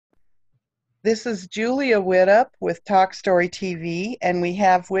This is Julia Widup with Talk Story TV, and we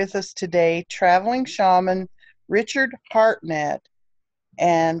have with us today traveling shaman Richard Hartnett,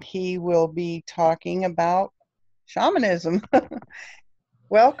 and he will be talking about shamanism.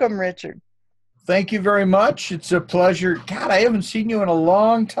 Welcome, Richard. Thank you very much. It's a pleasure. God, I haven't seen you in a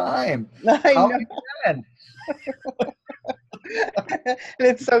long time. I How have know. you been?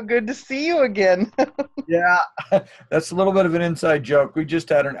 It's so good to see you again. Yeah, that's a little bit of an inside joke. We just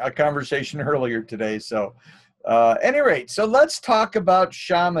had a conversation earlier today. So, any rate, so let's talk about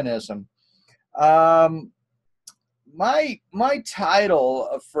shamanism. Um, my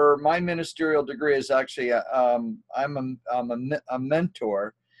title for my ministerial degree is actually I'm a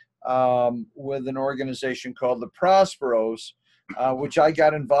mentor with an organization called the Prosperos, which I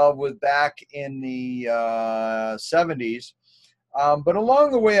got involved with back in the 70s. But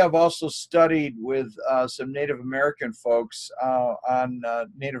along the way, I've also studied with some Native American folks on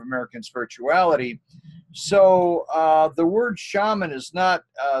Native American spirituality. So the word shaman is not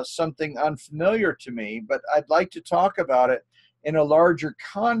something unfamiliar to me, but I'd like to talk about it in a larger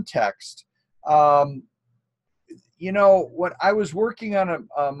context. Um, when I was working on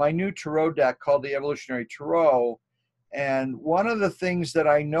my new tarot deck called the Evolutionary Tarot, and one of the things that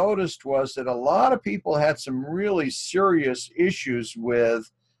I noticed was that a lot of people had some really serious issues with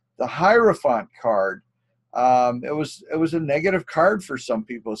the Hierophant card. It was a negative card for some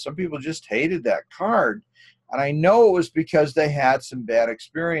people. Some people just hated that card, and I know it was because they had some bad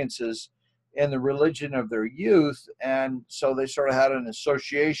experiences in the religion of their youth, and so they sort of had an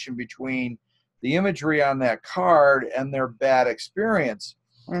association between the imagery on that card and their bad experience.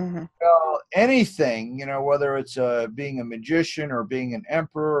 Mhm. Well, anything, whether it's being a magician or being an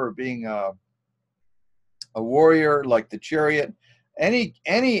emperor or being a warrior like the chariot, any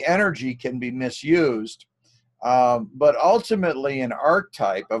energy can be misused. But ultimately, an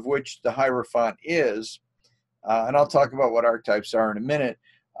archetype, of which the Hierophant is, and I'll talk about what archetypes are in a minute,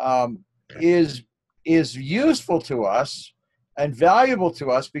 um, is is useful to us and valuable to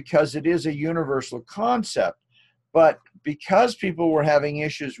us because it is a universal concept. But because people were having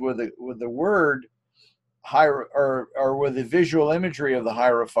issues with the word or with the visual imagery of the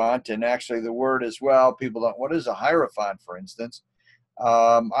Hierophant, and actually the word as well, people don't. What is a Hierophant, for instance?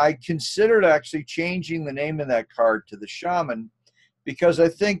 I considered actually changing the name of that card to the shaman because I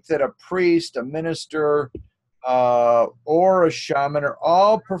think that a priest, a minister, or a shaman are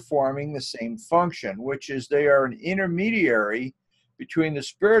all performing the same function, which is they are an intermediary between the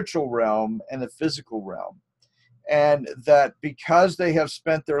spiritual realm and the physical realm. And that because they have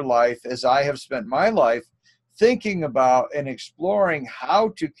spent their life, as I have spent my life, thinking about and exploring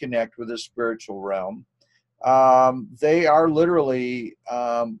how to connect with the spiritual realm, they are literally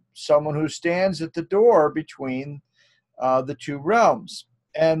someone who stands at the door between the two realms,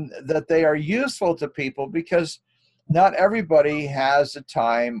 and that they are useful to people because not everybody has the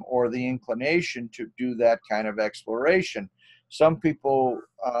time or the inclination to do that kind of exploration. Some people,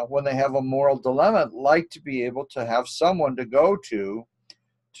 when they have a moral dilemma, like to be able to have someone to go to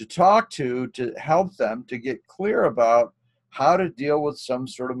talk to help them to get clear about how to deal with some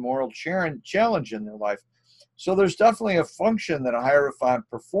sort of moral challenge in their life. So there's definitely a function that a Hierophant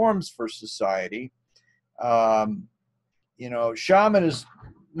performs for society. Um, Shaman is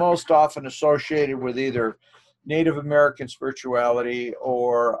most often associated with either Native American spirituality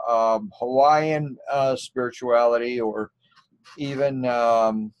or Hawaiian spirituality, or even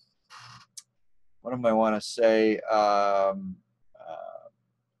what do I want to say?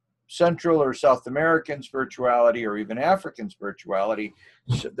 Central or South American spirituality, or even African spirituality.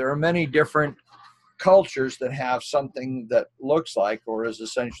 So there are many different cultures that have something that looks like or is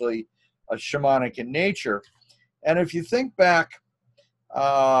essentially a shamanic in nature. And if you think back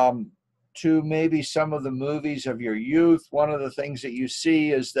to maybe some of the movies of your youth, one of the things that you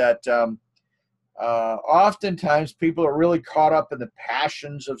see is that oftentimes people are really caught up in the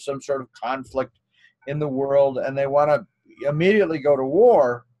passions of some sort of conflict in the world, and they want to immediately go to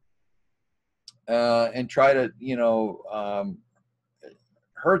war and try to,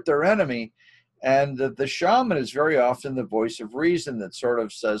 hurt their enemy. And the shaman is very often the voice of reason that sort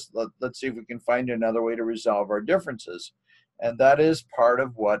of says, let's see if we can find another way to resolve our differences. And that is part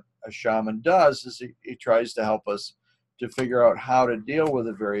of what a shaman does, is he tries to help us to figure out how to deal with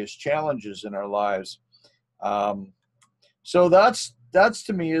the various challenges in our lives. So that's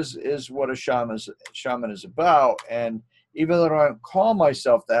to me is what a shaman is about. And even though I don't call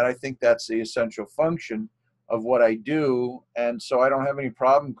myself that, I think that's the essential function of what I do. And so I don't have any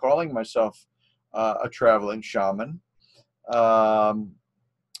problem calling myself a traveling shaman.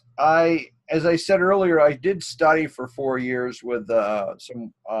 I as I said earlier, I did study for 4 years with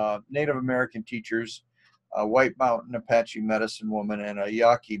some Native American teachers, a White Mountain Apache medicine woman and a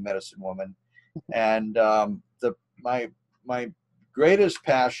Yaqui medicine woman. And my greatest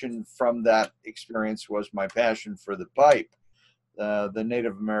passion from that experience was my passion for the pipe, the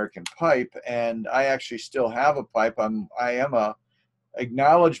Native American pipe. And I actually still have a pipe. I am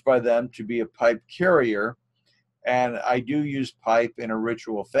acknowledged by them to be a pipe carrier. And I do use pipe in a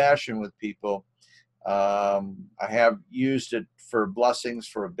ritual fashion with people. I have used it for blessings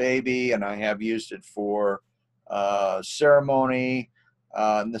for a baby, and I have used it for ceremony,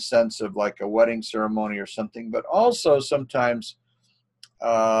 in the sense of like a wedding ceremony or something, but also sometimes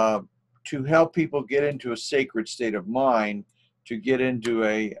to help people get into a sacred state of mind, to get into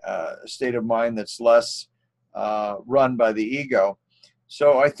a state of mind that's less run by the ego.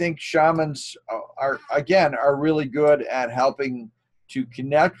 So I think shamans are really good at helping to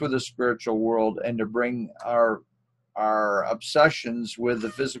connect with the spiritual world and to bring our obsessions with the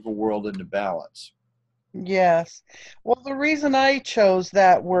physical world into balance. Yes. Well, the reason I chose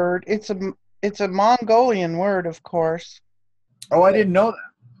that word, it's a Mongolian word, of course. Oh, I didn't know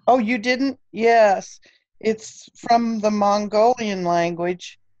that. Oh, you didn't? Yes. It's from the Mongolian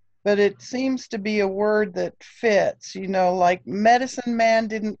language, but it seems to be a word that fits, like medicine man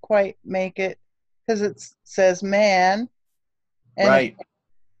didn't quite make it because it says man and it Right.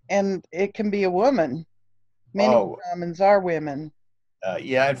 and it can be a woman. Many Oh, shamans are women.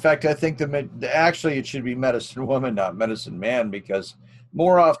 yeah. In fact, I think actually it should be medicine woman, not medicine man, because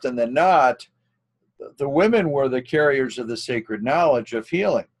more often than not, the women were the carriers of the sacred knowledge of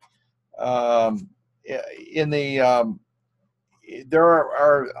healing. Um, in the there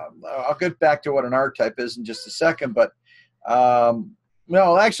I'll get back to what an archetype is in just a second, but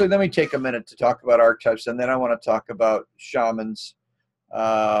no, actually, let me take a minute to talk about archetypes, and then I want to talk about shamans.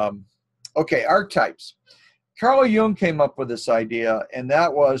 Okay, archetypes. Carl Jung came up with this idea, and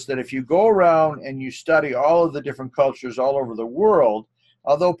that was that if you go around and you study all of the different cultures all over the world,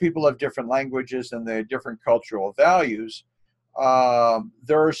 although people have different languages and they have different cultural values,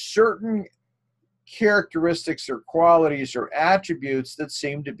 there are certain characteristics or qualities or attributes that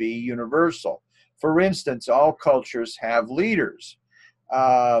seem to be universal. For instance, all cultures have leaders.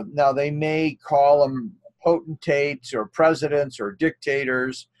 Now, they may call them potentates or presidents or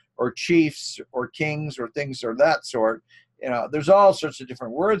dictators or chiefs or kings or things of that sort. There's all sorts of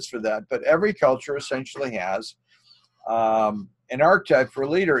different words for that, but every culture essentially has an archetype for a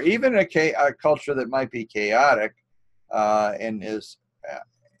leader. Even a culture that might be chaotic and is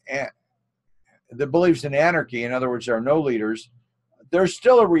that believes in anarchy, in other words, there are no leaders, there's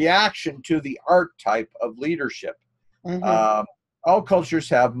still a reaction to the archetype of leadership. Hmm. All cultures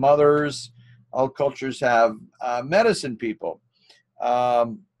have mothers. All cultures have medicine people.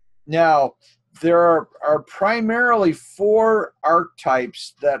 Now, there are primarily four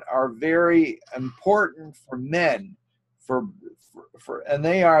archetypes that are very important for men, and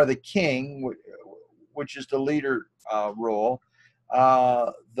they are the king, which is the leader role,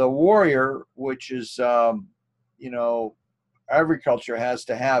 the warrior, which is, every culture has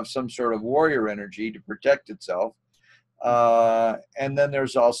to have some sort of warrior energy to protect itself. And then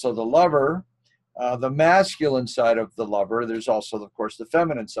there's also the lover, the masculine side of the lover. There's also, of course, the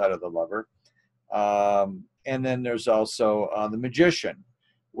feminine side of the lover. And then there's also the magician,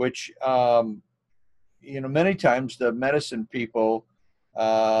 which, many times the medicine people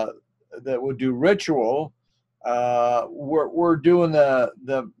that would do ritual, we're doing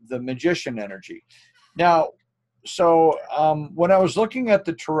the magician energy. Now, so when I was looking at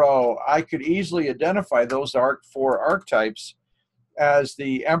the tarot, I could easily identify those four archetypes as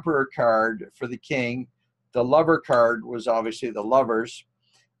the Emperor card for the king. The lover card was obviously the lovers.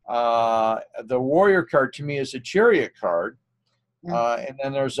 The warrior card to me is a chariot card. And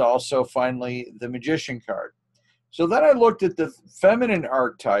then there's also finally the magician card. So then I looked at the feminine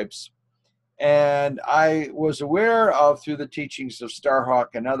archetypes, and I was aware of, through the teachings of Starhawk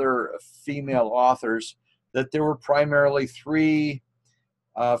and other female authors, that there were primarily three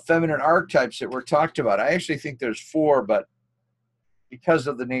feminine archetypes that were talked about. I actually think there's four, but because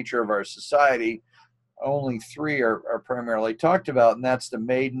of the nature of our society, only three are primarily talked about, and that's the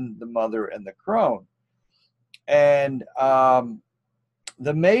maiden, the mother, and the crone. And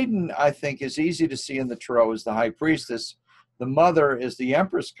the maiden, I think, is easy to see in the tarot as the high priestess. The mother is the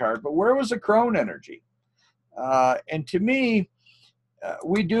empress card, but where was the crone energy? And to me,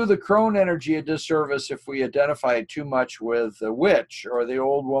 we do the crone energy a disservice if we identify it too much with the witch or the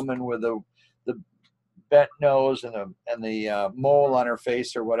old woman with the bent nose and the mole on her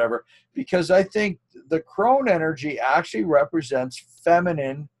face or whatever, because I think the crone energy actually represents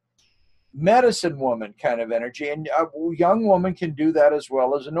feminine medicine woman kind of energy, and a young woman can do that as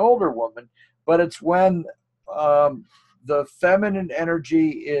well as an older woman. But it's when the feminine energy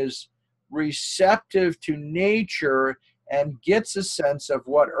is receptive to nature and gets a sense of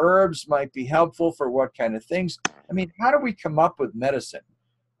what herbs might be helpful for what kind of things. I mean, how do we come up with medicine?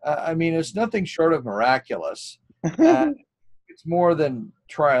 I mean, it's nothing short of miraculous. Uh, it's more than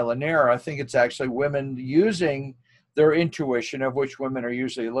trial and error. I think it's actually women using their intuition, of which women are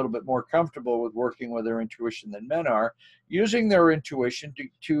usually a little bit more comfortable with working with their intuition than men are, using their intuition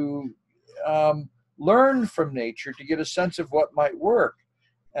to learn from nature to get a sense of what might work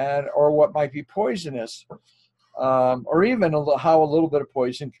and or what might be poisonous, or even how a little bit of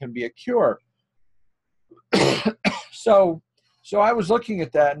poison can be a cure. So, so I was looking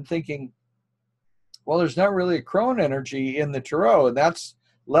at that and thinking, well, there's not really a crone energy in the tarot, and that's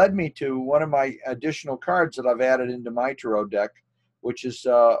led me to one of my additional cards that I've added into my tarot deck, which is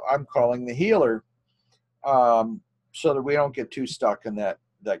I'm calling the healer, so that we don't get too stuck in that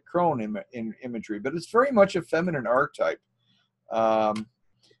crone imagery. But it's very much a feminine archetype.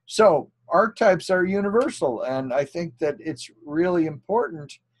 So archetypes are universal, and I think that it's really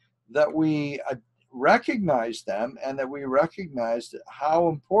important that we recognize them, and that we recognize how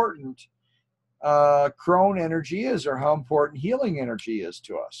important crone energy is, or how important healing energy is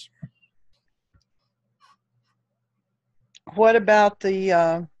to us. What about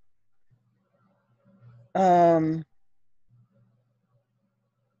the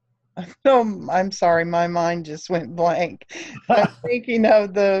no, I'm sorry, my mind just went blank. I'm thinking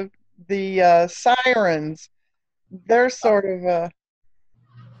of the sirens. They're sort of a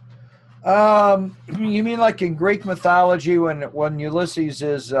You mean like in Greek mythology when Ulysses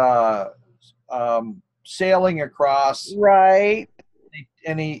is sailing across, right,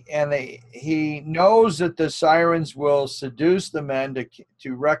 and he knows that the sirens will seduce the men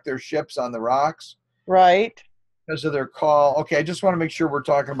to wreck their ships on the rocks right. because of their call. Okay, I just want to make sure we're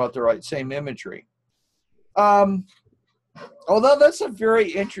talking about the same imagery. Although that's a very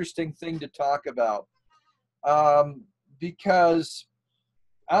interesting thing to talk about, because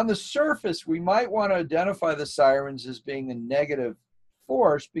on the surface, we might want to identify the sirens as being a negative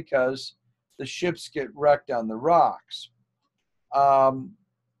force because the ships get wrecked on the rocks.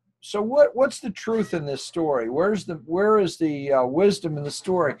 So what's the truth in this story? Where is the wisdom in the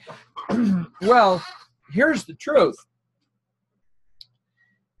story? Well, here's the truth.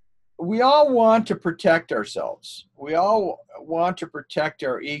 We all want to protect ourselves. We all want to protect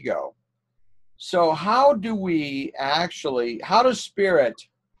our ego. So how does spirit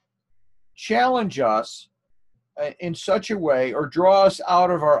challenge us in such a way, or draw us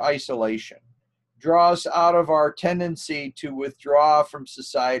out of our isolation, draw us out of our tendency to withdraw from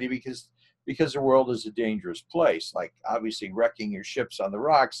society because the world is a dangerous place? Like, obviously wrecking your ships on the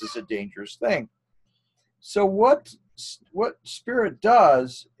rocks is a dangerous thing. So what spirit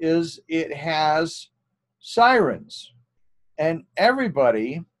does is it has sirens, and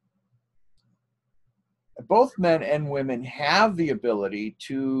everybody, both men and women, have the ability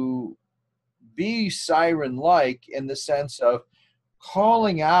to be siren-like in the sense of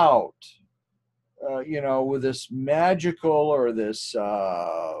calling out, with this magical or this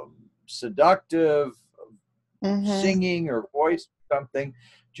seductive Mm-hmm. singing or voice, something,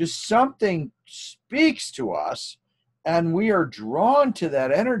 just something speaks to us, and we are drawn to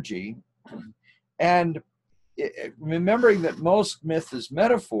that energy. And remembering that most myth is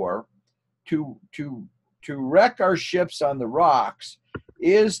metaphor, to wreck our ships on the rocks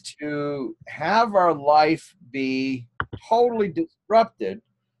is to have our life be totally disrupted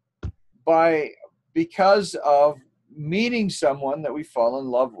because of meeting someone that we fall in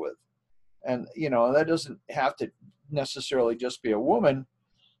love with. And that doesn't have to necessarily just be a woman.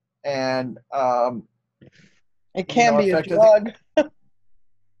 And It can in be a fact, I think, drug.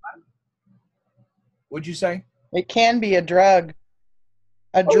 would you say? It can be a drug.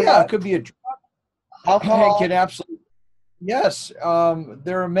 A Oh yeah, it drug, could be a it alcohol. can absolutely. Yes,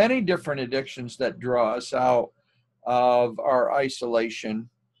 there are many different addictions that draw us out of our isolation.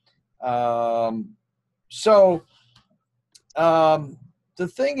 Um, so the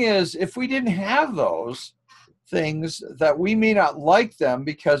thing is, if we didn't have those things, that we may not like them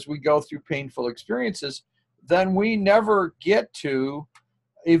because we go through painful experiences, then we never get to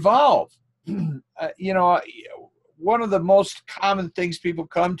evolve. One of the most common things people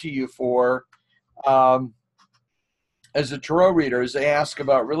come to you for, um, as a tarot reader, is they ask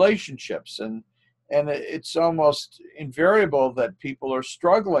about relationships, and it's almost invariable that people are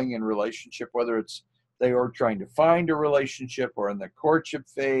struggling in relationship, whether it's they are trying to find a relationship, or in the courtship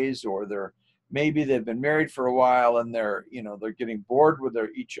phase, or they're maybe they've been married for a while and they're getting bored with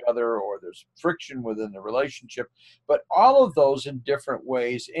each other, or there's friction within the relationship. But all of those in different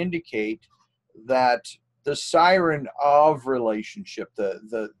ways indicate that the siren of relationship,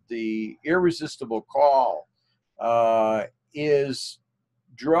 the irresistible call, is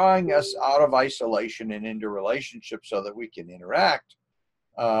drawing us out of isolation and into relationships so that we can interact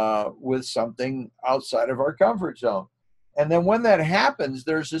with something outside of our comfort zone. And then when that happens,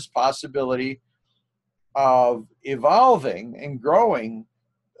 there's this possibility of evolving and growing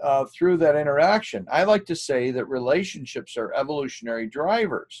through that interaction. I like to say that relationships are evolutionary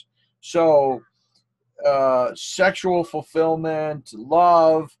drivers. So sexual fulfillment,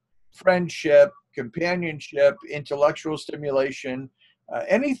 love, friendship, companionship, intellectual stimulation,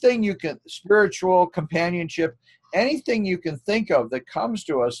 anything you can, spiritual companionship, anything you can think of that comes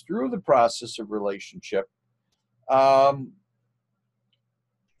to us through the process of relationship,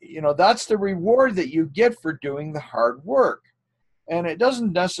 that's the reward that you get for doing the hard work. And it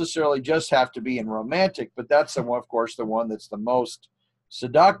doesn't necessarily just have to be in romantic, but that's the one, of course, the one that's the most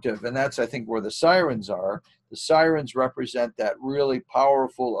seductive. And that's, I think, where the sirens are. The sirens represent that really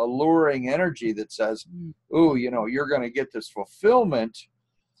powerful, alluring energy that says, ooh, you're going to get this fulfillment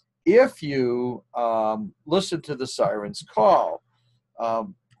if you listen to the siren's call.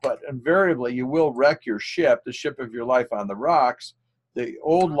 But invariably, you will wreck your ship, the ship of your life on the rocks. The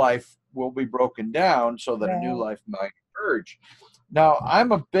old life will be broken down so that a new life might emerge. Now,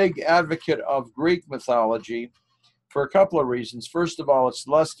 I'm a big advocate of Greek mythology for a couple of reasons. First of all, it's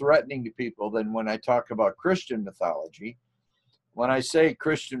less threatening to people than when I talk about Christian mythology. When I say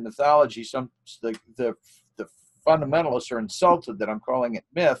Christian mythology, the fundamentalists are insulted that I'm calling it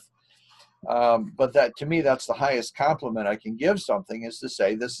myth. But that, to me, that's the highest compliment I can give something, is to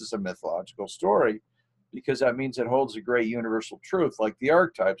say this is a mythological story, because that means it holds a great universal truth, like the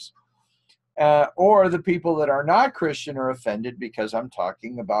archetypes. Or the people that are not Christian are offended because I'm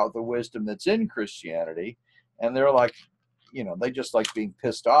talking about the wisdom that's in Christianity, and they're like, they just like being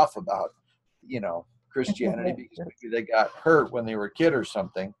pissed off about, Christianity because maybe they got hurt when they were a kid or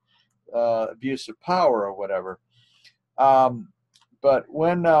something, abuse of power or whatever. But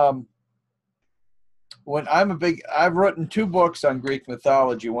when I've written 2 books on Greek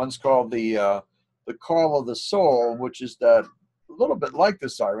mythology. One's called the Call of the Soul, which is that a little bit like the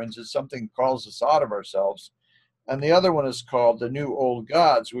sirens, it's something that calls us out of ourselves. And the other one is called The New Old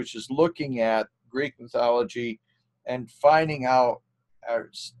Gods, which is looking at Greek mythology and finding out,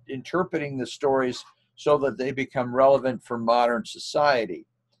 interpreting the stories so that they become relevant for modern society.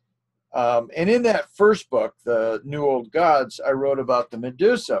 And in that first book, The New Old Gods, I wrote about the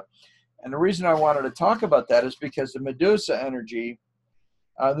Medusa. And the reason I wanted to talk about that is because the Medusa energy,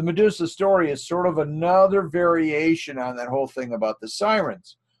 the Medusa story is sort of another variation on that whole thing about the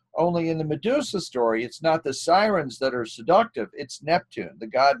sirens. Only in the Medusa story, it's not the sirens that are seductive, it's Neptune, the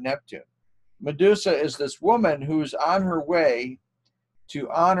god Neptune. Medusa is this woman who's on her way to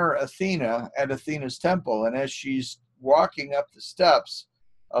honor Athena at Athena's temple. And as she's walking up the steps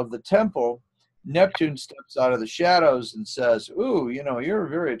of the temple, Neptune steps out of the shadows and says, ooh, you're a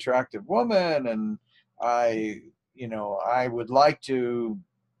very attractive woman, and I would like to,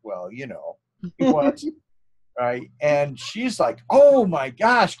 he wants, right? And she's like, oh my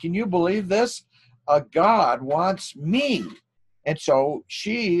gosh, can you believe this? A god wants me. And so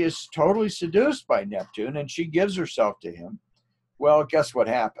she is totally seduced by Neptune, and she gives herself to him. Well, guess what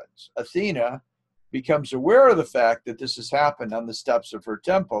happens? Athena becomes aware of the fact that this has happened on the steps of her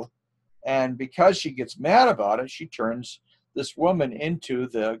temple. And because she gets mad about it, she turns this woman into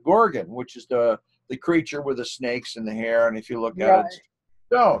the Gorgon, which is the creature with the snakes and the hair. And if you look at it, it's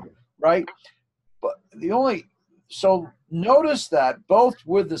stone, right? But so notice that both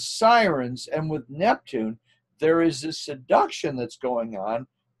with the sirens and with Neptune, there is this seduction that's going on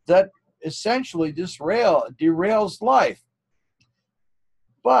that essentially derails life.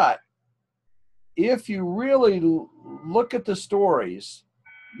 But if you really look at the stories,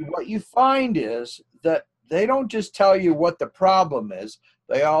 what you find is that they don't just tell you what the problem is,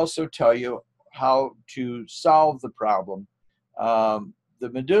 they also tell you how to solve the problem. The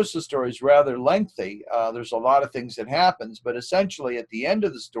Medusa story is rather lengthy. There's a lot of things that happens, but essentially at the end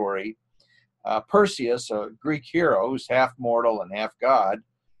of the story, Perseus, a Greek hero who's half mortal and half god,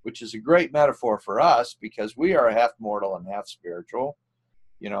 which is a great metaphor for us because we are half mortal and half spiritual,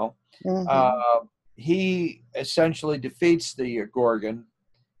 Mm-hmm. He essentially defeats the Gorgon,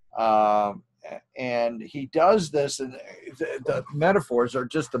 and he does this, and the metaphors are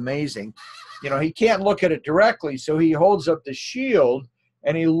just amazing. He can't look at it directly, so he holds up the shield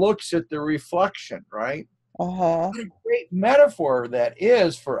and he looks at the reflection, right? Uh-huh. What a great metaphor that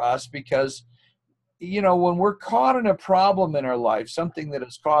is for us, because when we're caught in a problem in our life, something that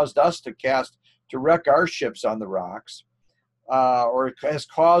has caused us to wreck our ships on the rocks, or it has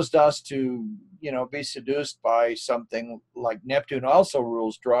caused us to, be seduced by something like Neptune also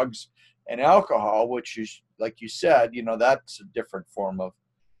rules drugs and alcohol, which is, like you said, that's a different form of,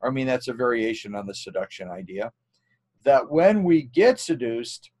 that's a variation on the seduction idea. That when we get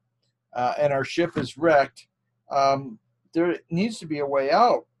seduced and our ship is wrecked, there needs to be a way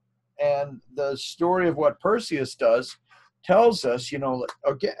out. And the story of what Perseus does tells us,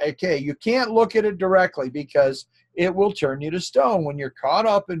 okay, you can't look at it directly because it will turn you to stone. When you're caught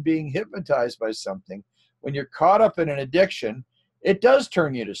up in being hypnotized by something, when you're caught up in an addiction, it does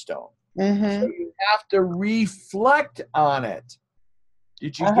turn you to stone. So you have to reflect on it.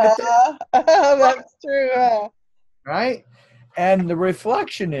 Did you get that? That's true. Right? And the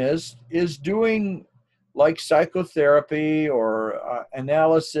reflection is doing like psychotherapy or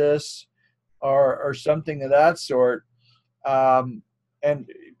analysis or something of that sort, and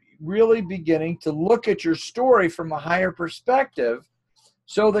really beginning to look at your story from a higher perspective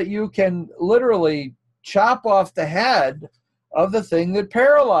so that you can literally chop off the head of the thing that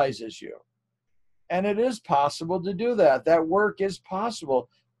paralyzes you. And it is possible to do that. That work is possible,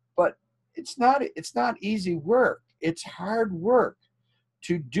 but it's not easy work. It's hard work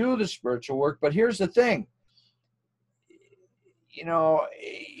to do the spiritual work. But here's the thing,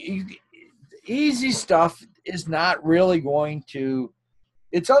 easy stuff is not really going to,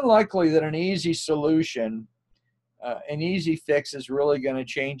 it's unlikely that an easy solution, an easy fix is really going to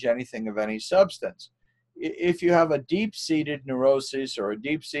change anything of any substance. If you have a deep-seated neurosis or a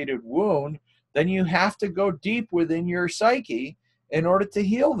deep-seated wound, then you have to go deep within your psyche in order to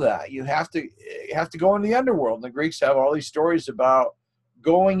heal that. You have to go in the underworld. And the Greeks have all these stories about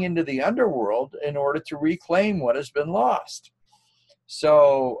going into the underworld in order to reclaim what has been lost.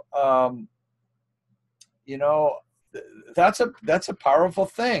 So, that's a powerful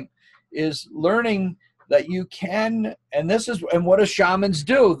thing, is learning that you can, and what do shamans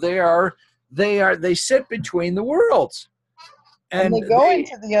do? They sit between the worlds. And they go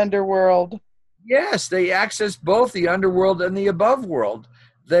into the underworld. Yes, they access both the underworld and the above world.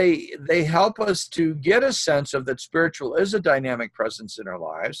 They help us to get a sense of that spiritual is a dynamic presence in our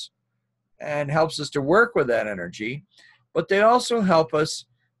lives and helps us to work with that energy. But they also help us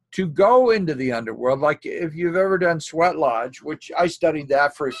to go into the underworld. Like if you've ever done Sweat Lodge, which I studied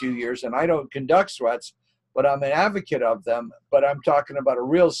that for a few years, and I don't conduct sweats, but I'm an advocate of them. But I'm talking about a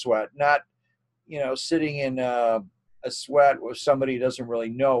real sweat, not, sitting in a sweat where somebody doesn't really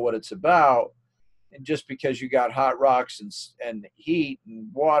know what it's about. And just because you got hot rocks and heat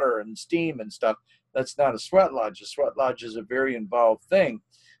and water and steam and stuff, that's not a sweat lodge. A sweat lodge is a very involved thing.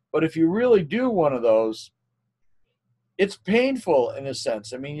 But if you really do one of those, it's painful in a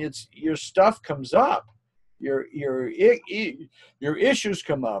sense. I mean, your stuff comes up, your issues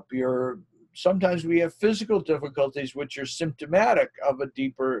come up. Sometimes we have physical difficulties, which are symptomatic of a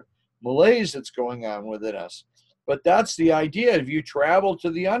deeper malaise that's going on within us. But that's the idea. If you travel to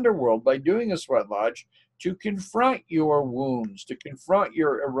the underworld by doing a sweat lodge, to confront your wounds, to confront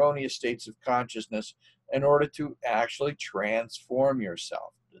your erroneous states of consciousness in order to actually transform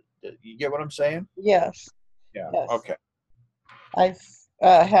yourself. You get what I'm saying? Yes. Yeah. Yes. Okay. I've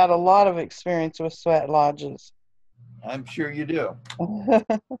had a lot of experience with sweat lodges. I'm sure you do.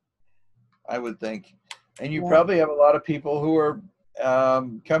 I would think. And you Yeah. probably have a lot of people who are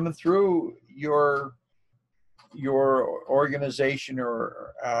coming through your organization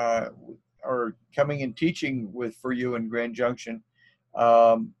or coming and teaching for you in Grand Junction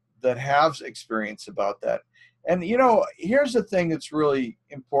that have experience about that. And here's the thing that's really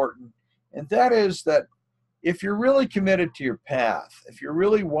important, and that is that if you're really committed to your path, if you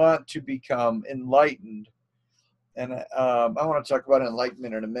really want to become enlightened, and I want to talk about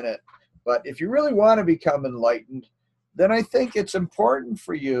enlightenment in a minute, but if you really want to become enlightened, then I think it's important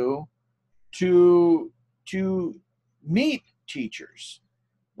for you to meet teachers.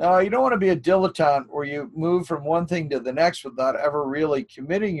 Now, you don't want to be a dilettante where you move from one thing to the next without ever really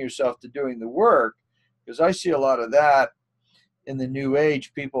committing yourself to doing the work, because I see a lot of that in the New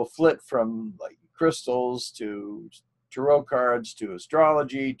Age. People flit from like crystals to tarot cards to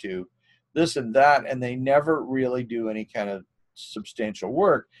astrology to this and that, and they never really do any kind of substantial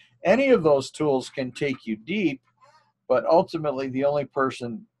work. Any of those tools can take you deep, but ultimately the only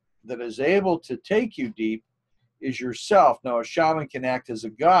person that is able to take you deep is yourself. Now, a shaman can act as a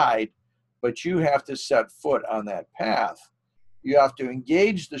guide, but you have to set foot on that path. You have to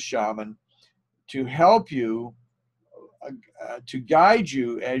engage the shaman to help you, to guide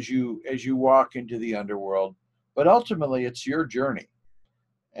you as you walk into the underworld. But ultimately, it's your journey.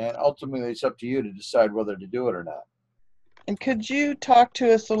 And ultimately, it's up to you to decide whether to do it or not. And could you talk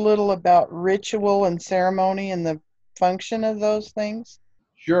to us a little about ritual and ceremony and the function of those things?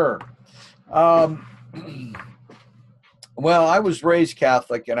 Sure. Um, well, I was raised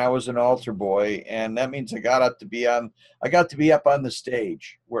Catholic, and I was an altar boy, and that means I got to be up on the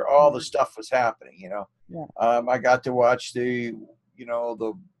stage where all the Mhm. stuff was happening. You know, Yeah. I got to watch the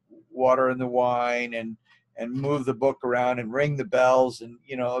water and the wine, and move the book around and ring the bells, and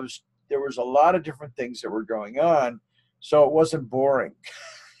there was a lot of different things that were going on, so it wasn't boring.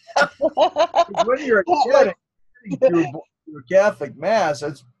 When you're a kid Like, and sitting through a Catholic mass,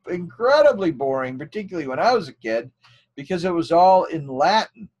 it's incredibly boring, particularly when I was a kid, because it was all in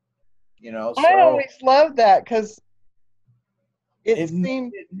Latin. I So always loved that because it it made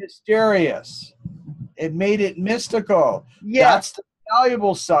seemed, it mysterious. It made it mystical. yes. That's the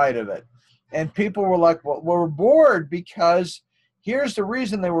valuable side of it. And people were like, well, we're bored because here's the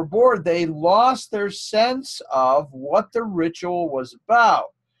reason they were bored. They lost their sense of what the ritual was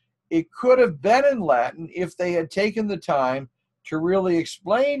about. It could have been in Latin if they had taken the time to really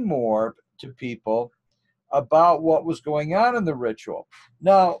explain more to people about what was going on in the ritual.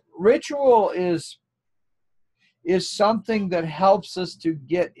 Now, ritual is something that helps us to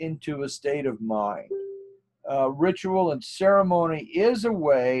get into a state of mind. Ritual and ceremony is a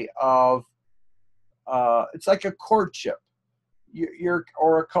way of it's like a courtship,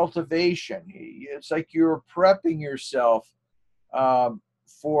 or a cultivation. It's like you're prepping yourself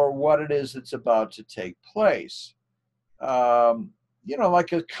for what it is that's about to take place. Um,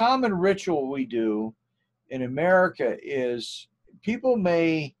 like a common ritual we do in America is people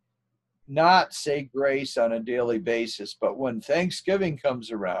may not say grace on a daily basis, but when Thanksgiving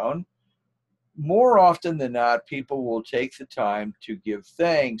comes around, more often than not, people will take the time to give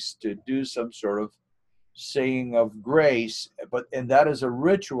thanks, to do some sort of saying of grace, and that is a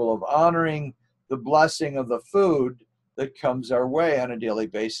ritual of honoring the blessing of the food that comes our way on a daily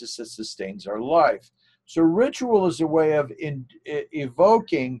basis that sustains our life. So ritual is a way of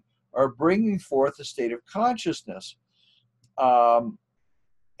evoking or bringing forth a state of consciousness. Um,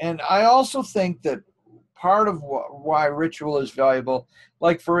 and I also think that part of why ritual is valuable,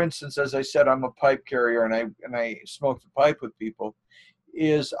 like for instance, as I said, I'm a pipe carrier, and I smoke the pipe with people,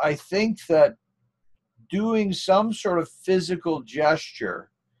 is I think that doing some sort of physical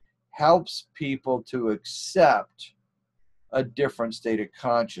gesture helps people to accept a different state of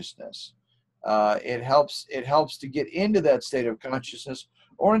consciousness. It helps to get into that state of consciousness,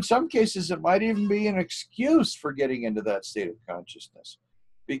 or in some cases, it might even be an excuse for getting into that state of consciousness,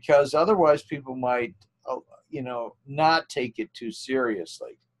 because otherwise people might, not take it too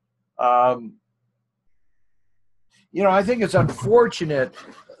seriously. Um, I think it's unfortunate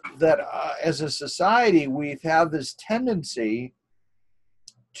that as a society we've had this tendency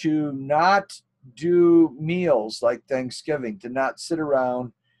to not do meals like Thanksgiving, to not sit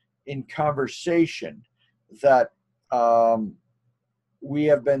around in conversation, that we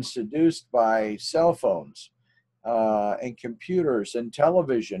have been seduced by cell phones and computers and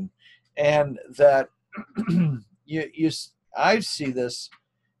television, and that you I see this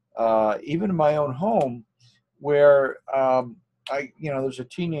even in my own home, where there's a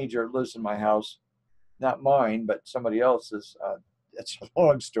teenager that lives in my house, not mine, but somebody else's. It's a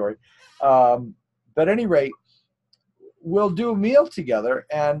long story. But at any rate, we'll do a meal together,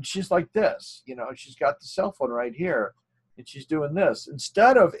 and she's like this. She's got the cell phone right here, and she's doing this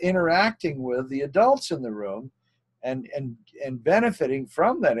instead of interacting with the adults in the room, and benefiting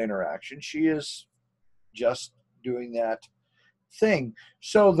from that interaction. She is just doing that thing.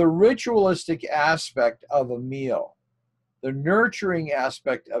 So the ritualistic aspect of a meal, the nurturing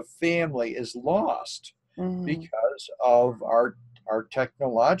aspect of family, is lost Mhm. because of our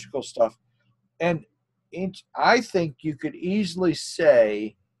technological stuff. And I think you could easily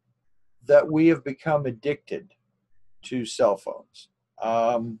say that we have become addicted to cell phones.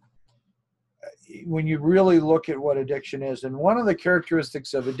 Um, when you really look at what addiction is, and one of the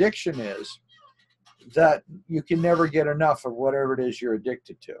characteristics of addiction is that you can never get enough of whatever it is you're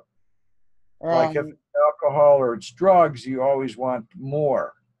addicted to. Like if Um, it's alcohol or it's drugs, you always want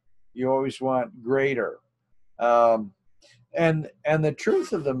more. You always want greater. Um, and the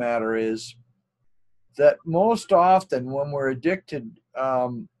truth of the matter is that most often when we're addicted,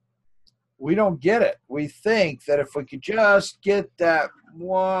 we don't get it. We think that if we could just get that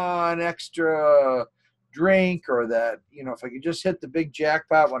one extra drink, or that, if I could just hit the big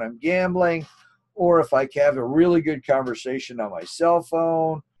jackpot when I'm gambling, or if I can have a really good conversation on my cell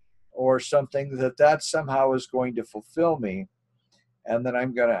phone or something, that somehow is going to fulfill me, and that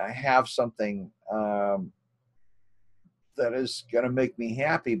I'm going to have something that is going to make me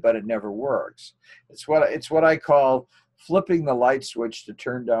happy, but it never works. It's what I call flipping the light switch to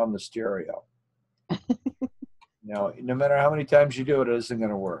turn down the stereo. No matter how many times you do it, it isn't going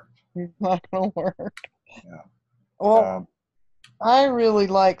to work. It's not going to work. Yeah. Well, Um, I really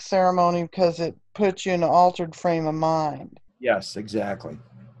like ceremony because it puts you in an altered frame of mind. yes, exactly.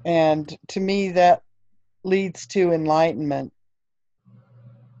 And to me, that leads to enlightenment.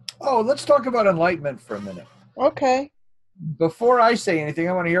 Oh, let's talk about enlightenment for a minute. Okay. Before I say anything,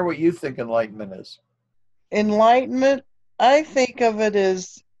 I want to hear what you think enlightenment is. Enlightenment, I think of it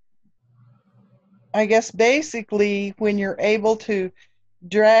as, I guess, basically when you're able to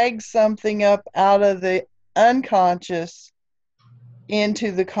drag something up out of the unconscious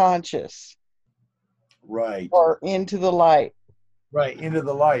into the conscious Right. or into the light. Right. Into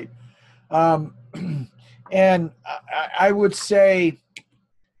the light. Um, and I would say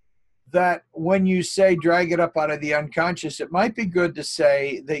that when you say drag it up out of the unconscious, it might be good to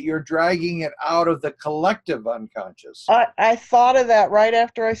say that you're dragging it out of the collective unconscious I thought of that right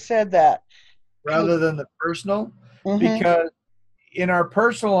after I said that. rather than the personal, Mm-hmm. because in our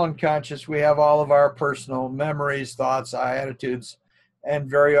personal unconscious, we have all of our personal memories, thoughts, attitudes, and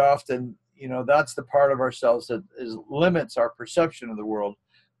very often, that's the part of ourselves that limits our perception of the world.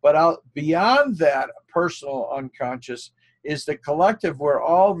 But out beyond that personal unconscious is the collective, where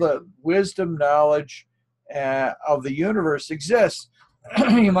all the wisdom, knowledge of the universe exists.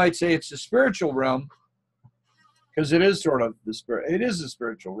 You might say it's the spiritual realm, because it is sort of the spirit. It is the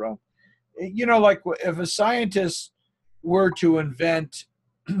spiritual realm. Like if a scientist were to invent,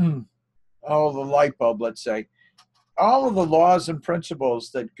 the light bulb, let's say, all of the laws and principles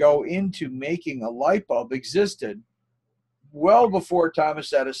that go into making a light bulb existed well before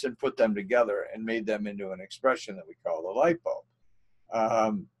Thomas Edison put them together and made them into an expression that we call the light bulb.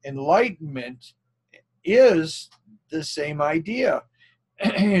 Enlightenment is the same idea.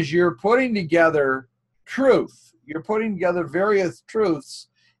 Is you're putting together truth. You're putting together various truths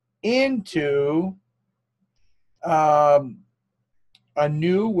into a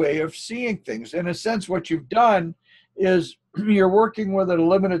new way of seeing things. In a sense, what you've done is you're working with a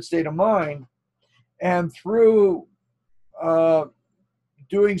limited state of mind, and through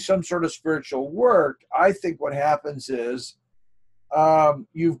doing some sort of spiritual work, I think what happens is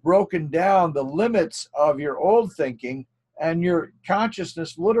you've broken down the limits of your old thinking, and your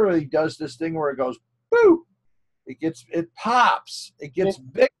consciousness literally does this thing where it goes, boo! It pops, it gets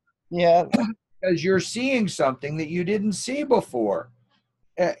big, Yeah. because you're seeing something that you didn't see before.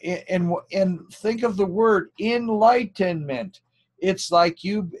 And think of the word enlightenment. It's like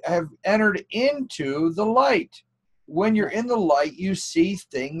you have entered into the light. When you're in the light, you see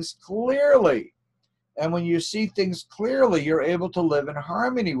things clearly. And when you see things clearly, you're able to live in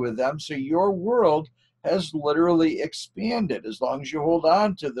harmony with them. So your world has literally expanded, as long as you hold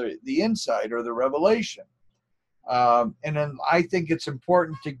on to the insight or the revelation. And then I think it's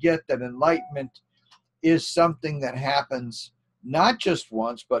important to get that enlightenment is something that happens not just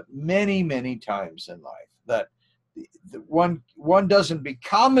once, but many, many times in life. That one doesn't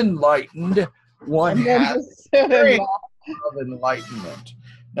become enlightened, one And then has just sit in experience that. of enlightenment.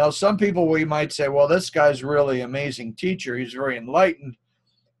 Now, some people, we might say, well, this guy's really amazing teacher. He's very enlightened.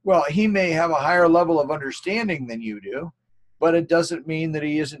 Well, he may have a higher level of understanding than you do, but it doesn't mean that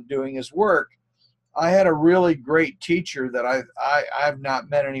he isn't doing his work. I had a really great teacher that I've not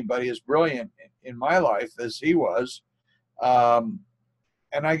met anybody as brilliant in my life as he was.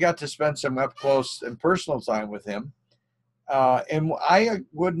 And I got to spend some up close and personal time with him. And I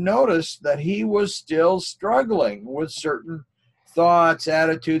would notice that he was still struggling with certain thoughts,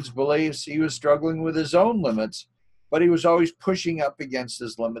 attitudes, beliefs. He was struggling with his own limits, but he was always pushing up against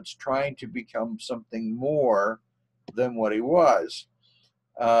his limits, trying to become something more than what he was.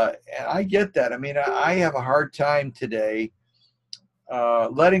 And I get that. I mean, I have a hard time today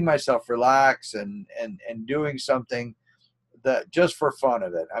letting myself relax and doing something that just for fun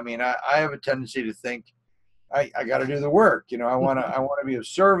of it. I mean, I have a tendency to think I got to do the work. I want to be of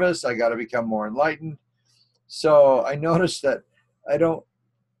service. I got to become more enlightened. So I noticed that I don't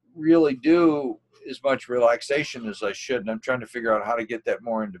really do as much relaxation as I should, and I'm trying to figure out how to get that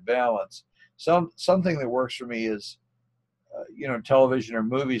more into balance. Something that works for me is, television or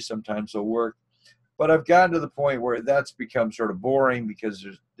movies sometimes will work, but I've gotten to the point where that's become sort of boring because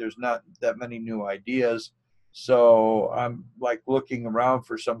there's not that many new ideas. So I'm like looking around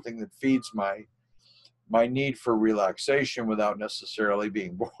for something that feeds my need for relaxation without necessarily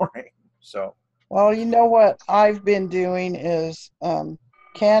being boring. So, Well, you know what I've been doing is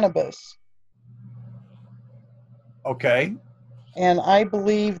cannabis. okay. And I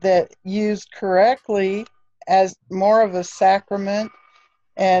believe that used correctly, as more of a sacrament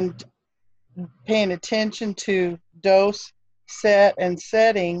and paying attention to dose, set, and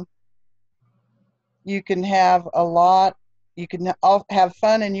setting, you can have a lot. You can have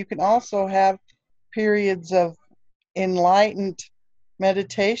fun, and you can also have periods of enlightened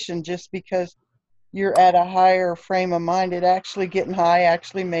meditation just because you're at a higher frame of mind. It actually getting high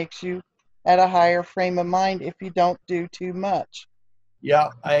actually makes you at a higher frame of mind if you don't do too much. Yeah,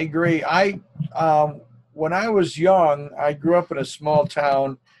 I agree. When I was young, I grew up in a small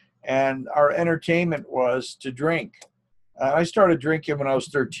town, and our entertainment was to drink. I started drinking when I was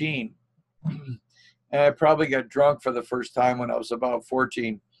 13, and I probably got drunk for the first time when I was about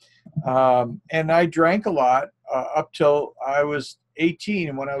 14. And I drank a lot up till I was 18.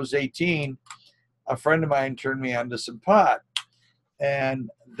 And when I was 18, a friend of mine turned me on to some pot. And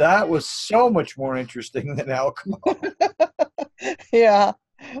that was so much more interesting than alcohol. Yeah.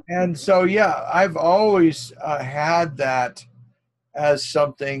 And so, yeah, I've always had that as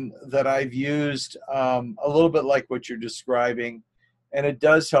something that I've used a little bit like what you're describing. And it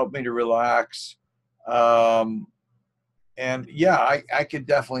does help me to relax. Um, and yeah, I could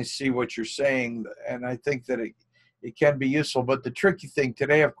definitely see what you're saying. And I think that it can be useful. But the tricky thing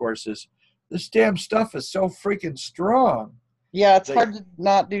today, of course, is this damn stuff is so freaking strong Yeah, it's that, hard to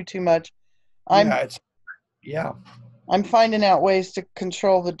not do too much. yeah, I'm yeah. I'm finding out ways to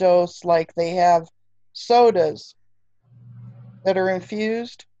control the dose, like they have sodas that are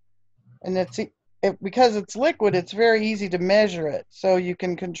infused, and because it's liquid, it's very easy to measure it, so you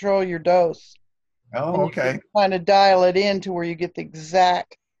can control your dose, Oh, and you can okay. kind of dial it in to where you get the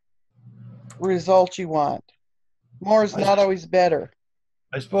exact result you want. More is I, not always better.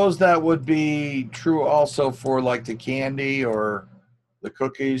 I suppose that would be true also for like the candy or the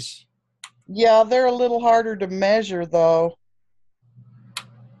cookies. Yeah, they're a little harder to measure though,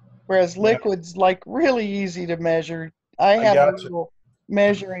 whereas Yeah, liquids like really easy to measure. I I have a got you. little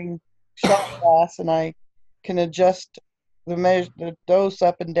measuring shot glass, and I can adjust the dose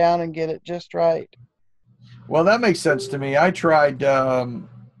up and down and get it just right. Well, that makes sense to me. I tried some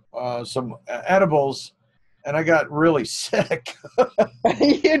edibles and I got really sick.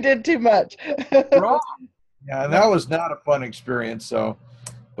 You did too much. Wrong. Yeah, and that was not a fun experience. So,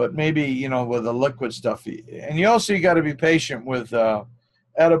 but maybe, with the liquid stuff, and you got to be patient with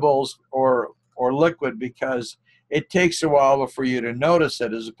edibles or liquid because it takes a while for you to notice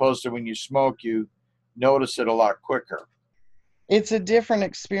it, as opposed to when you smoke, you notice it a lot quicker. It's a different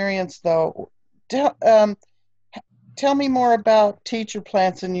experience though. Tell, um, tell me more about teacher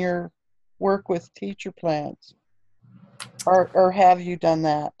plants and your work with teacher plants, or have you done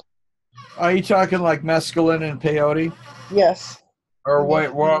that? Are you talking like mescaline and peyote, Yes. or wait,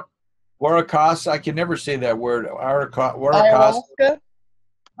 Mescaline. Waracasa? I can never say that word. Waracasa. Ayahuasca?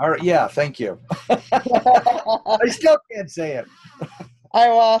 All right, yeah, thank you. I still can't say it.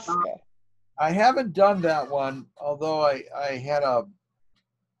 Ayahuasca. I haven't done that one, although I had a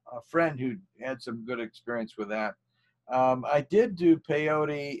friend who had some good experience with that. I did do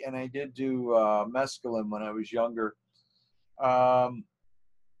peyote and I did do mescaline when I was younger. Um,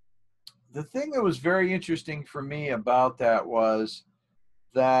 the thing that was very interesting for me about that was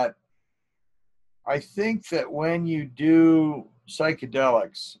that I think that when you do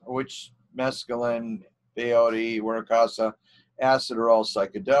psychedelics, which mescaline, peyote, Wiracasa, acid are all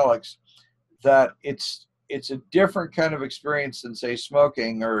psychedelics, that it's a different kind of experience than say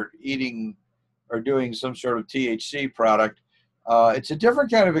smoking or eating or doing some sort of THC product. It's a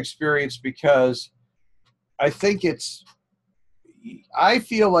different kind of experience because I think I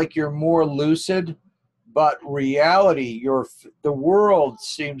feel like you're more lucid, but reality, the world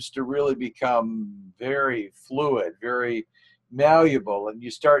seems to really become very fluid, very malleable, and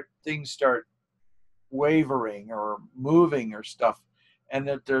things start wavering or moving or stuff, and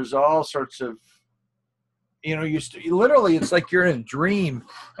that there's all sorts of literally it's like you're in a dream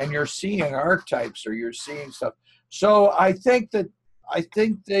and you're seeing archetypes or you're seeing stuff. So I think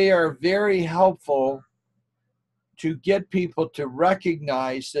they are very helpful to get people to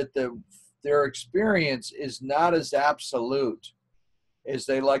recognize that their experience is not as absolute as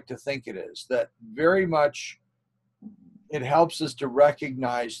they like to think it is. That very much it helps us to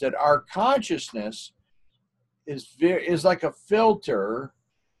recognize that our consciousness is like a filter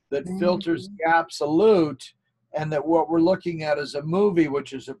that filters Mhm. the absolute, and that what we're looking at is a movie,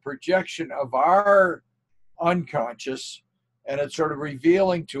 which is a projection of our unconscious, and it's sort of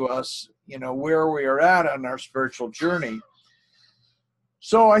revealing to us, where we are at on our spiritual journey.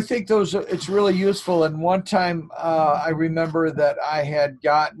 So I think it's really useful. And one time I remember that I had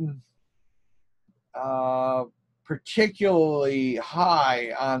gotten uh, particularly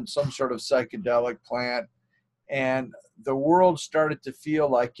high on some sort of psychedelic plant, and the world started to feel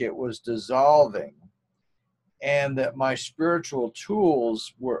like it was dissolving, and that my spiritual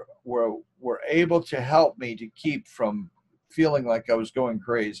tools were able to help me to keep from feeling like I was going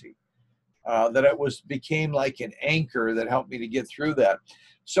crazy. That it was became like an anchor that helped me to get through that.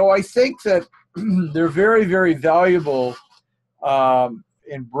 So I think that they're very, very valuable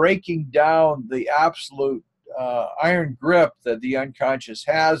in breaking down the absolute iron grip that the unconscious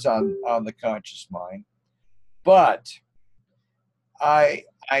has on the conscious mind. But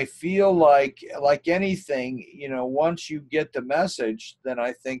I feel like anything, once you get the message, then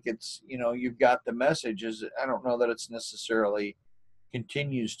I think it's, you've got the messages. I don't know that it's necessarily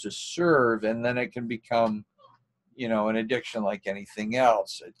continues to serve, and then it can become, an addiction like anything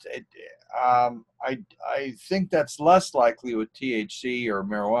else. I think that's less likely with THC or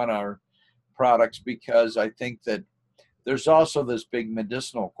marijuana or products, because I think that there's also this big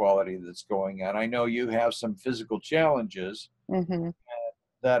medicinal quality that's going on. I know you have some physical challenges Mm-hmm.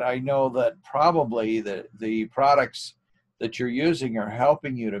 that I know that probably the products that you're using are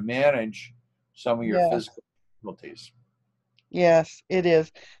helping you to manage some of your Yes. physical difficulties. Yes, it is.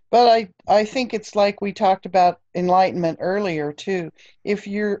 But I think it's like we talked about enlightenment earlier too. If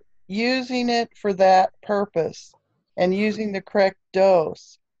you're using it for that purpose and using the correct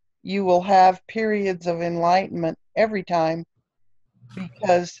dose, you will have periods of enlightenment every time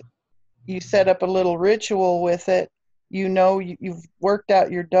because you set up a little ritual with it. You've worked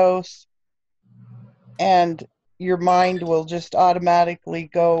out your dose, and your mind will just automatically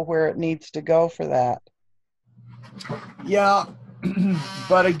go where it needs to go for that. Yeah,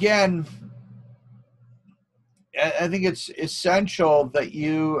 but again, I think it's essential that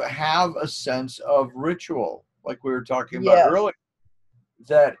you have a sense of ritual, like we were talking about Yes, earlier.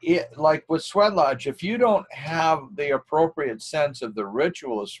 That it, like with Sweat Lodge, if you don't have the appropriate sense of the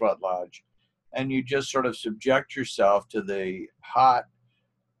ritual of Sweat Lodge, and you just sort of subject yourself to the hot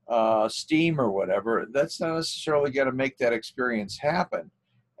steam or whatever, that's not necessarily going to make that experience happen.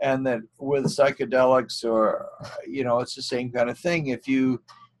 And that with psychedelics, or it's the same kind of thing. If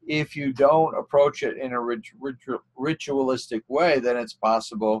you don't approach it in a ritualistic way, then it's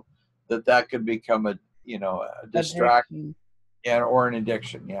possible that could become a distraction, addiction. or an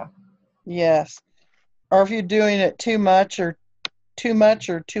addiction. Yeah. Yes. Or if you're doing it too much or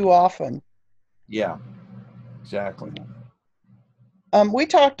too often. Yeah, exactly. We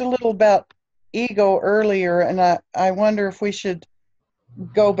talked a little about ego earlier, and I wonder if we should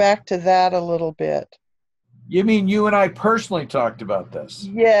go back to that a little bit. You mean you and I personally talked about this?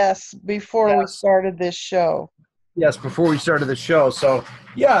 Yes, before we Yes. started this show. Yes, before we started the show. So,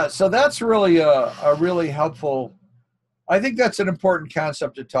 yeah, so that's really a really helpful, I think that's an important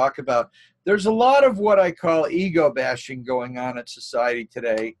concept to talk about. There's a lot of what I call ego bashing going on in society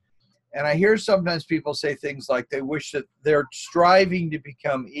today. And I hear sometimes people say things like they wish that they're striving to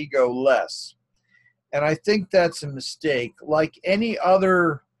become ego less. And I think that's a mistake. Like any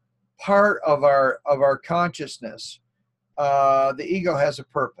other part of our consciousness, the ego has a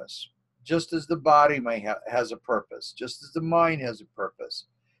purpose, just as the body has a purpose, just as the mind has a purpose,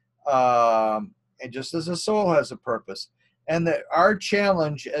 and just as the soul has a purpose. And that our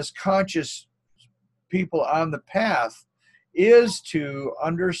challenge as conscious people on the path is to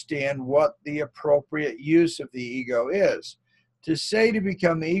understand what the appropriate use of the ego is. To say to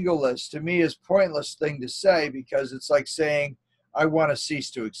become egoless, to me, is a pointless thing to say, because it's like saying I want to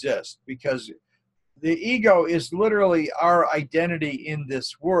cease to exist, because the ego is literally our identity in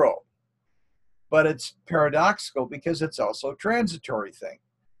this world. But it's paradoxical because it's also a transitory thing.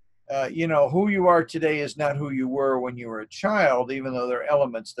 Who you are today is not who you were when you were a child, even though there are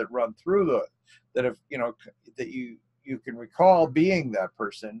elements that run through that have, that you can recall being that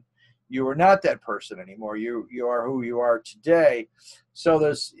person. You are not that person anymore. You are who you are today. So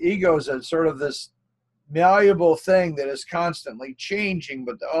this ego is a sort of this malleable thing that is constantly changing,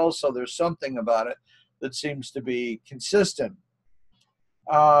 but also there's something about it that seems to be consistent.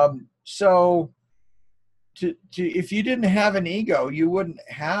 So if you didn't have an ego, you wouldn't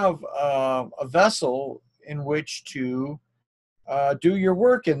have a vessel in which to do your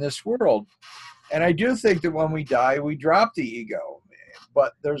work in this world. And I do think that when we die, we drop the ego.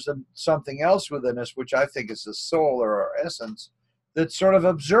 But there's something else within us, which I think is the soul or our essence, that sort of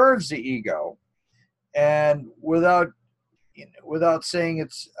observes the ego. And without saying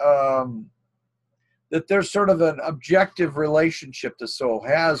it's that there's sort of an objective relationship the soul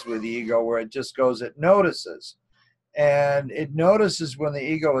has with the ego, where it just goes, it notices. And it notices when the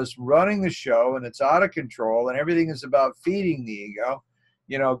ego is running the show and it's out of control and everything is about feeding the ego,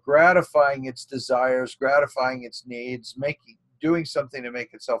 gratifying its desires, gratifying its needs, doing something to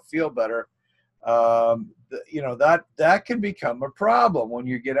make itself feel better. That can become a problem when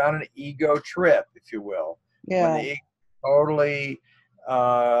you get on an ego trip, if you will, when Yeah. the ego totally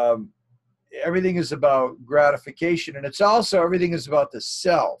um, everything is about gratification, and it's also everything is about the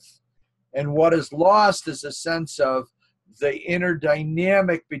self. And what is lost is a sense of the inner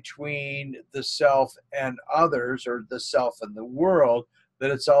dynamic between the self and others, or the self and the world, that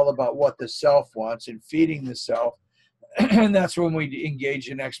it's all about what the self wants and feeding the self. And that's when we engage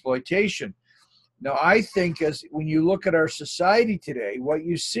in exploitation. Now, I think as when you look at our society today, what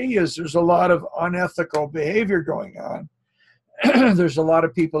you see is there's a lot of unethical behavior going on. There's a lot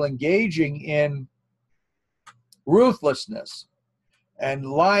of people engaging in ruthlessness and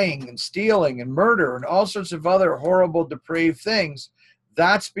lying and stealing and murder and all sorts of other horrible, depraved things.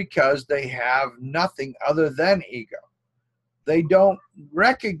 That's because they have nothing other than ego. They don't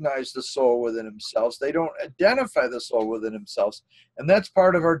recognize the soul within themselves. They don't identify the soul within themselves. And that's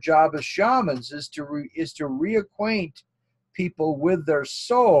part of our job as shamans, is to reacquaint people with their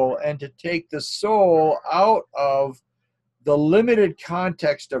soul and to take the soul out of the limited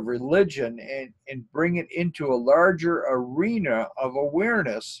context of religion and bring it into a larger arena of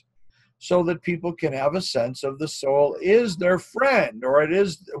awareness, so that people can have a sense of the soul is their friend, or it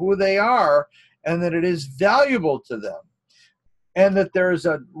is who they are, and that it is valuable to them. And that there is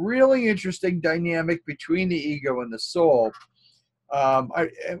a really interesting dynamic between the ego and the soul.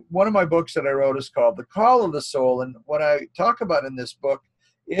 One of my books that I wrote is called The Call of the Soul. And what I talk about in this book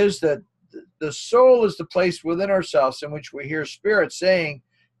is that the soul is the place within ourselves in which we hear spirit saying,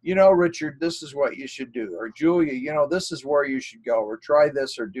 Richard, this is what you should do. Or Julia, this is where you should go. Or try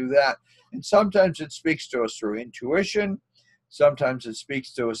this or do that. And sometimes it speaks to us through intuition. Sometimes it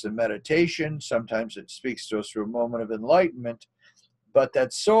speaks to us in meditation. Sometimes it speaks to us through a moment of enlightenment. But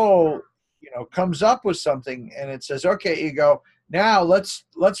that soul, comes up with something and it says, okay, ego, now let's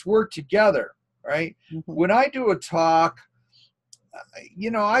work together, right? Mm-hmm. When I do a talk,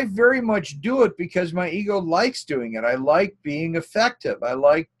 I very much do it because my ego likes doing it. I like being effective. I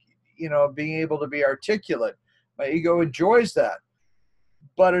like, being able to be articulate. My ego enjoys that.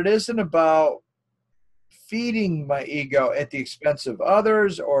 But it isn't about feeding my ego at the expense of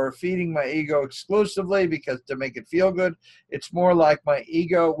others, or feeding my ego exclusively because to make it feel good. It's more like my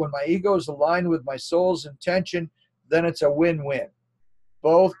ego, when my ego is aligned with my soul's intention, then it's a win-win.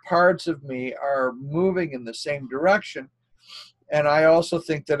 Both parts of me are moving in the same direction. And I also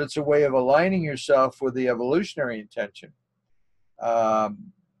think that it's a way of aligning yourself with the evolutionary intention. I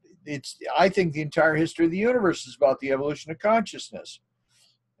think the entire history of the universe is about the evolution of consciousness.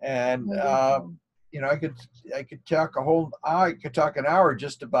 And I could talk an hour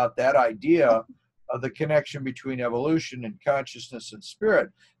just about that idea of the connection between evolution and consciousness and spirit.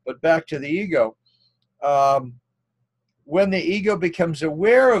 But back to the ego. When the ego becomes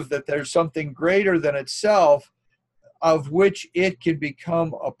aware of that there's something greater than itself, of which it can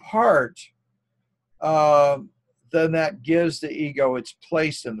become a part, then that gives the ego its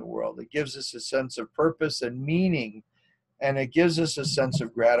place in the world. It gives us a sense of purpose and meaning, and it gives us a sense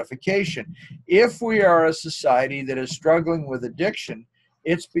of gratification. If we are a society that is struggling with addiction,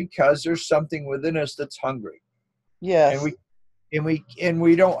 it's because there's something within us that's hungry. Yes. And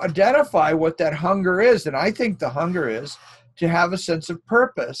we don't identify what that hunger is. And I think the hunger is to have a sense of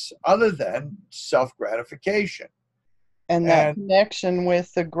purpose other than self-gratification. And that connection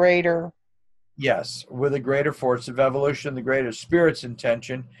with the greater. Yes, with a greater force of evolution, the greater spirit's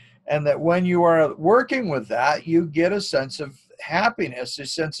intention. And that when you are working with that, you get a sense of happiness, a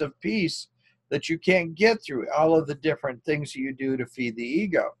sense of peace that you can't get through all of the different things you do to feed the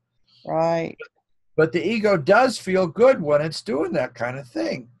ego. Right. But the ego does feel good when it's doing that kind of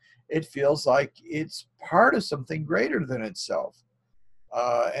thing. It feels like it's part of something greater than itself.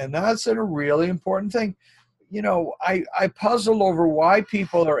 And that's a really important thing. I puzzle over why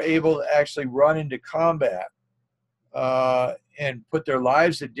people are able to actually run into combat and put their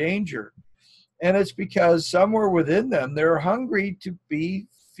lives in danger. And it's because somewhere within them, they're hungry to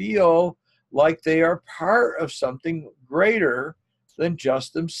feel like they are part of something greater than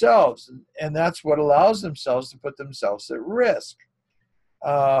just themselves. And that's what allows themselves to put themselves at risk.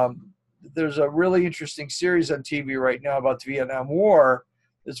 There's a really interesting series on TV right now about the Vietnam War.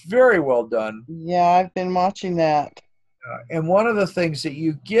 It's very well done. Yeah, I've been watching that. And one of the things that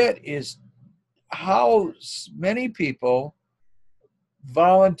you get is how many people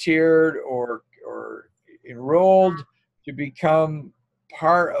volunteered or enrolled to become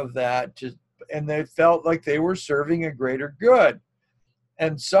part of that, and they felt like they were serving a greater good.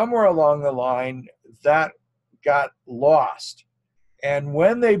 And somewhere along the line, that got lost. And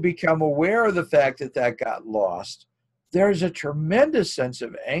when they become aware of the fact that that got lost, there's a tremendous sense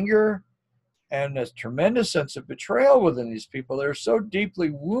of anger and a tremendous sense of betrayal within these people. They're so deeply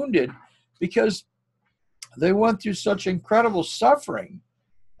wounded because they went through such incredible suffering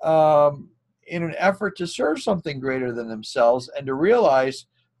in an effort to serve something greater than themselves, and to realize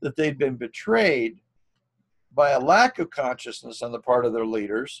that they'd been betrayed by a lack of consciousness on the part of their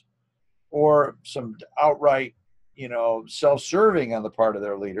leaders, or some outright, self-serving on the part of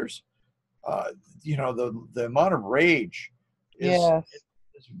their leaders. The amount of rage is Yes.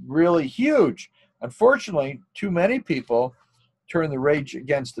 really huge. Unfortunately, too many people turn the rage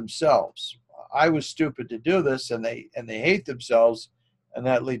against themselves. I was stupid to do this, and they hate themselves, and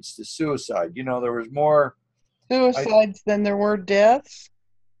that leads to suicide. There was more. Suicides than there were deaths?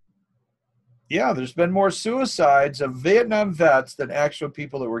 Yeah, there's been more suicides of Vietnam vets than actual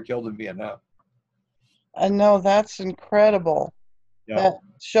people that were killed in Vietnam. I know, that's incredible. Yeah. That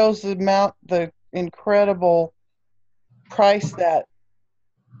shows the incredible price that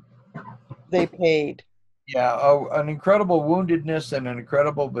they paid. Yeah, an incredible woundedness and an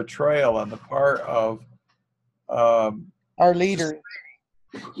incredible betrayal on the part of, Our leaders.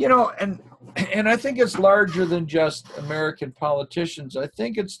 and I think it's larger than just American politicians. I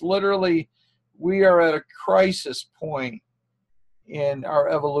think it's literally, we are at a crisis point in our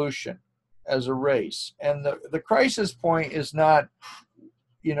evolution as a race. And the crisis point is not,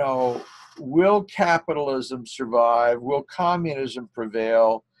 will capitalism survive? Will communism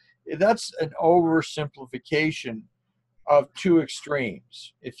prevail? That's an oversimplification of two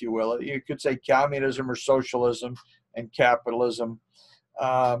extremes, if you will. You could say communism or socialism and capitalism.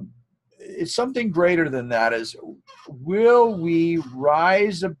 It's something greater than that. Is, will we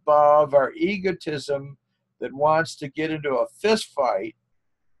rise above our egotism that wants to get into a fist fight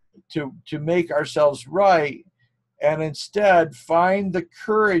to make ourselves right, and instead find the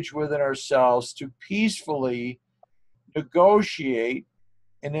courage within ourselves to peacefully negotiate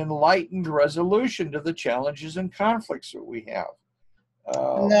an enlightened resolution to the challenges and conflicts that we have?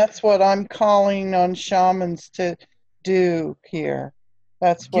 And that's what I'm calling on shamans to do here.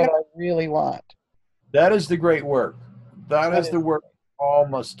 That's Yeah, what I really want. that is the great work. That That is is- the work all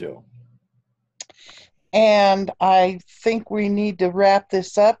must do. And I think we need to wrap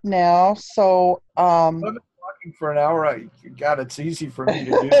this up now. So, I've been talking for an hour. God, it's easy for me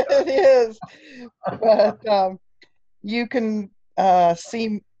to do that. it is. But you can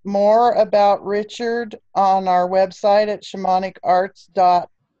see more about Richard on our website at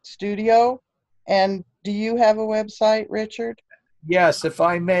shamanicarts.studio. And do you have a website, Richard? Yes, if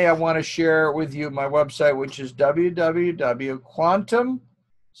I may, I want to share with you my website, which is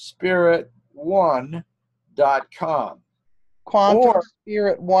www.quantumspirit1.com. Quantum Or,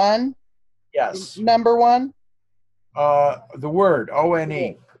 Spirit One, yes, number one? the word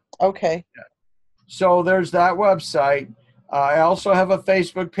ONE. Okay. So there's that website. I also have a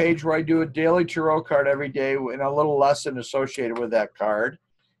Facebook page where I do a daily tarot card every day and a little lesson associated with that card.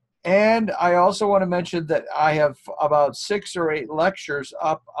 And I also want to mention that I have about 6 or 8 lectures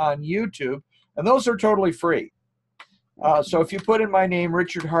up on YouTube, and those are totally free. So if you put in my name,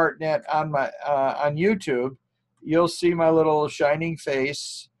 Richard Hartnett, on YouTube, you'll see my little shining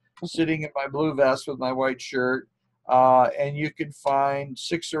face sitting in my blue vest with my white shirt, and you can find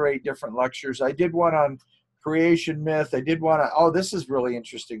 6 or 8 different lectures. I did one on creation myth. I did one on, oh, this is really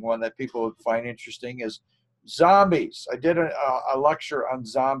interesting one that people would find interesting, is zombies. I did a lecture on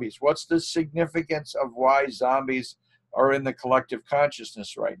zombies. What's the significance of why zombies are in the collective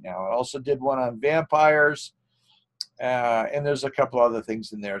consciousness right now? I also did one on vampires, and there's a couple other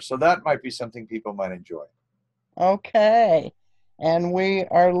things in there. So that might be something people might enjoy. Okay. And we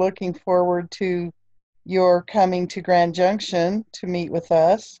are looking forward to your coming to Grand Junction to meet with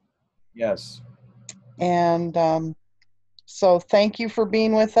us. Yes. And so thank you for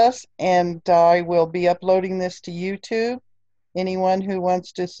being with us. And I will be uploading this to YouTube. Anyone who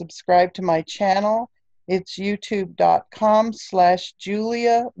wants to subscribe to my channel, it's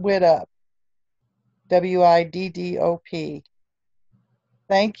youtube.com/Julia Widdop, WIDDOP.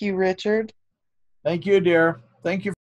 Thank you, Richard. Thank you, dear. Thank you.